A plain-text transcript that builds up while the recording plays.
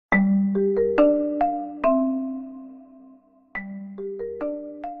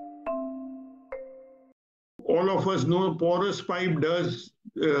of us know porous pipe does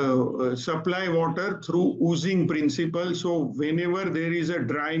supply water through oozing principle. So whenever there is a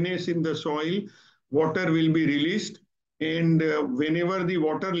dryness in the soil, water will be released. And whenever the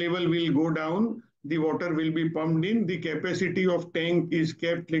water level will go down, the water will be pumped in. The capacity of tank is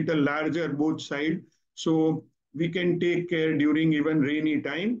kept little larger both sides. So we can take care during even rainy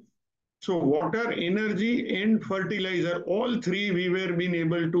time. So water, energy and fertilizer, all three we were being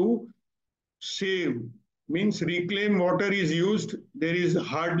able to save. Means reclaimed water is used. There is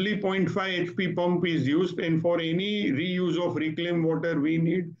hardly 0.5 HP pump is used. And for any reuse of reclaimed water, we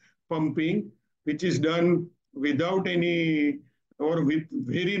need pumping, which is done without any or with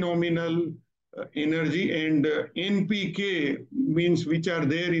very nominal energy. And NPK means which are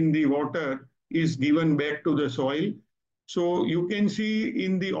there in the water is given back to the soil. So you can see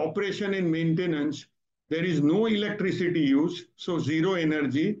in the operation and maintenance, there is no electricity use, so zero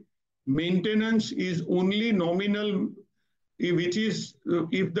energy. Maintenance is only nominal, which is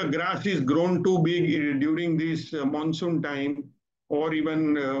if the grass is grown too big during this monsoon time, or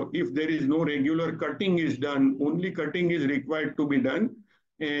even if there is no regular cutting is done, only cutting is required to be done.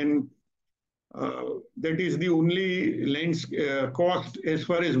 And that is the only cost as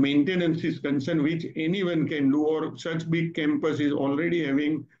far as maintenance is concerned, which anyone can do, or such big campus is already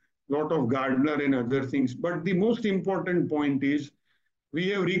having a lot of gardener and other things. But the most important point is we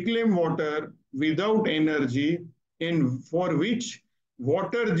have reclaimed water without energy, and for which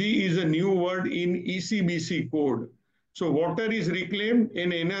water G is a new word in ECBC code. So water is reclaimed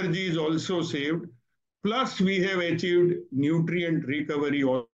and energy is also saved. Plus we have achieved nutrient recovery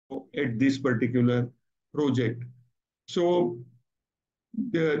also at this particular project. So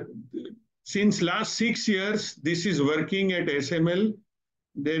since last 6 years, this is working at SML.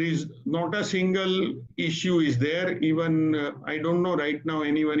 There is not a single issue is there. Even I don't know right now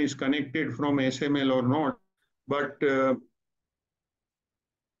anyone is connected from SML or not, but till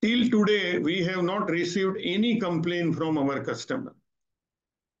today, we have not received any complaint from our customer.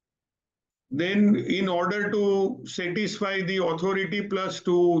 Then in order to satisfy the authority plus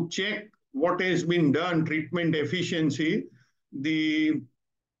to check what has been done, treatment efficiency, the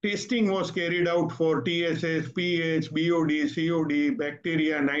testing was carried out for TSS, pH, BOD, COD,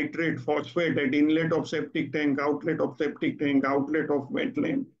 bacteria, nitrate, phosphate at inlet of septic tank, outlet of septic tank, outlet of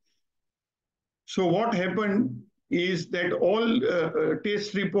wetland. So what happened is that all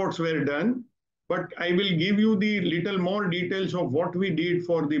test reports were done, but I will give you the little more details of what we did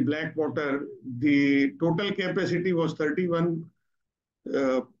for the black water. The total capacity was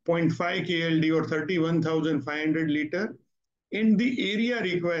 31.5 KLD or 31,500 liter. In the area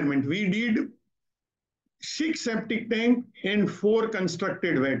requirement, we did 6 septic tank and 4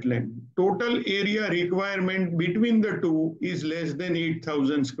 constructed wetland. Total area requirement between the two is less than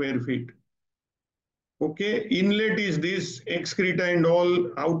 8,000 square feet. Okay, inlet is this, excreta and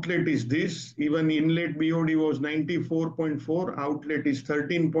all, outlet is this. Even inlet BOD was 94.4, outlet is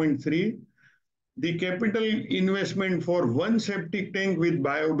 13.3. The capital investment for one septic tank with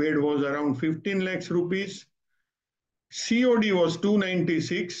biobed was around 15 lakhs rupees. COD was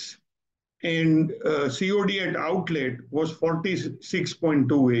 296 and COD at outlet was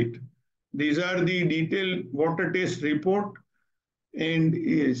 46.28. These are the detailed water test report. And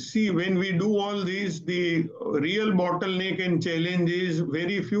see, when we do all these, the real bottleneck and challenge is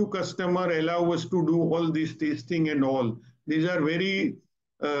very few customers allow us to do all this testing and all. These are very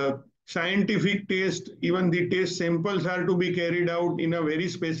scientific tests. Even the test samples are to be carried out in a very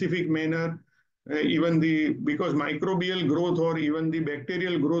specific manner. Because microbial growth or even the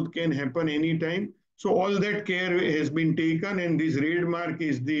bacterial growth can happen anytime. So all that care has been taken, and this red mark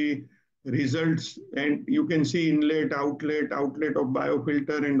is the results, and you can see inlet, outlet of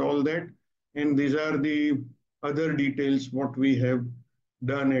biofilter and all that. And these are the other details what we have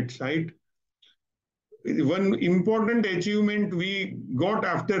done at site. One important achievement we got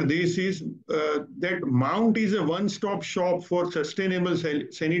after this is that Mount is a one-stop shop for sustainable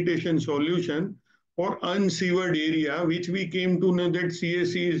sanitation solution for unsewered area, which we came to know that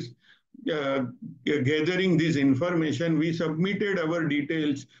CSC is gathering this information. We submitted our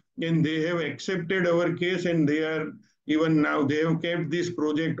details and they have accepted our case, and they are even now they have kept this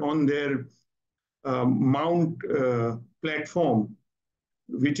project on their Mount platform,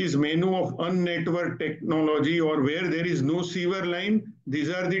 which is menu of unnetworked technology, or where there is no sewer line. These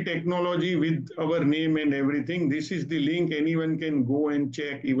are the technology with our name and everything. This is the link. Anyone can go and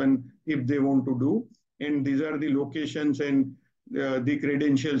check even if they want to do. And these are the locations, and the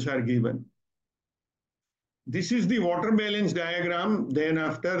credentials are given. This is the water balance diagram. Then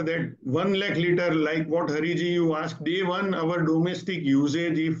after that 1 lakh liter, like what Hariji you asked, day one, our domestic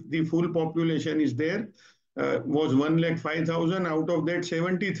usage, if the full population is there, was 1,05,000. Out of that,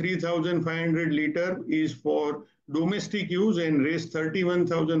 73,500 liter is for domestic use, and rest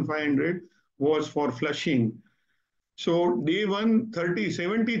 31,500 was for flushing. So day one,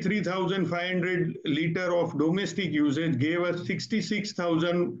 73,500 liter of domestic usage gave us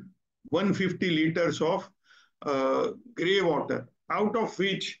 66,150 liters of grey water, out of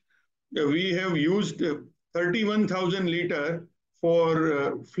which we have used 31,000 liter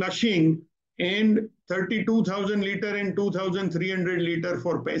for flushing and 32,000 liter and 2,300 liter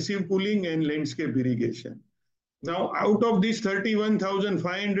for passive cooling and landscape irrigation. Now, out of this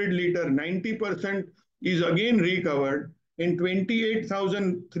 31,500 liter, 90% is again recovered, and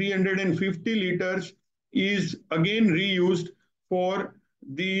 28,350 liters is again reused for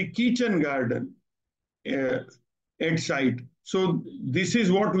the kitchen garden at site. So this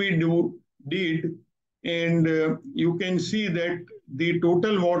is what we did, and you can see that the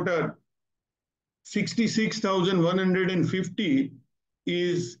total water 66,150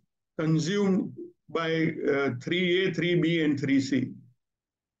 is consumed by 3A, 3B, and 3C.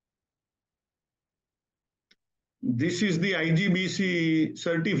 This is the IGBC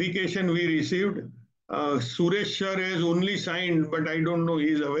certification we received. Suresh Sir has only signed, but I don't know he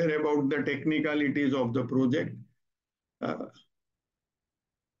is aware about the technicalities of the project.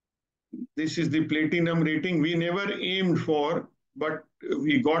 This is the platinum rating we never aimed for, but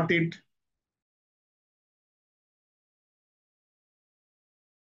we got it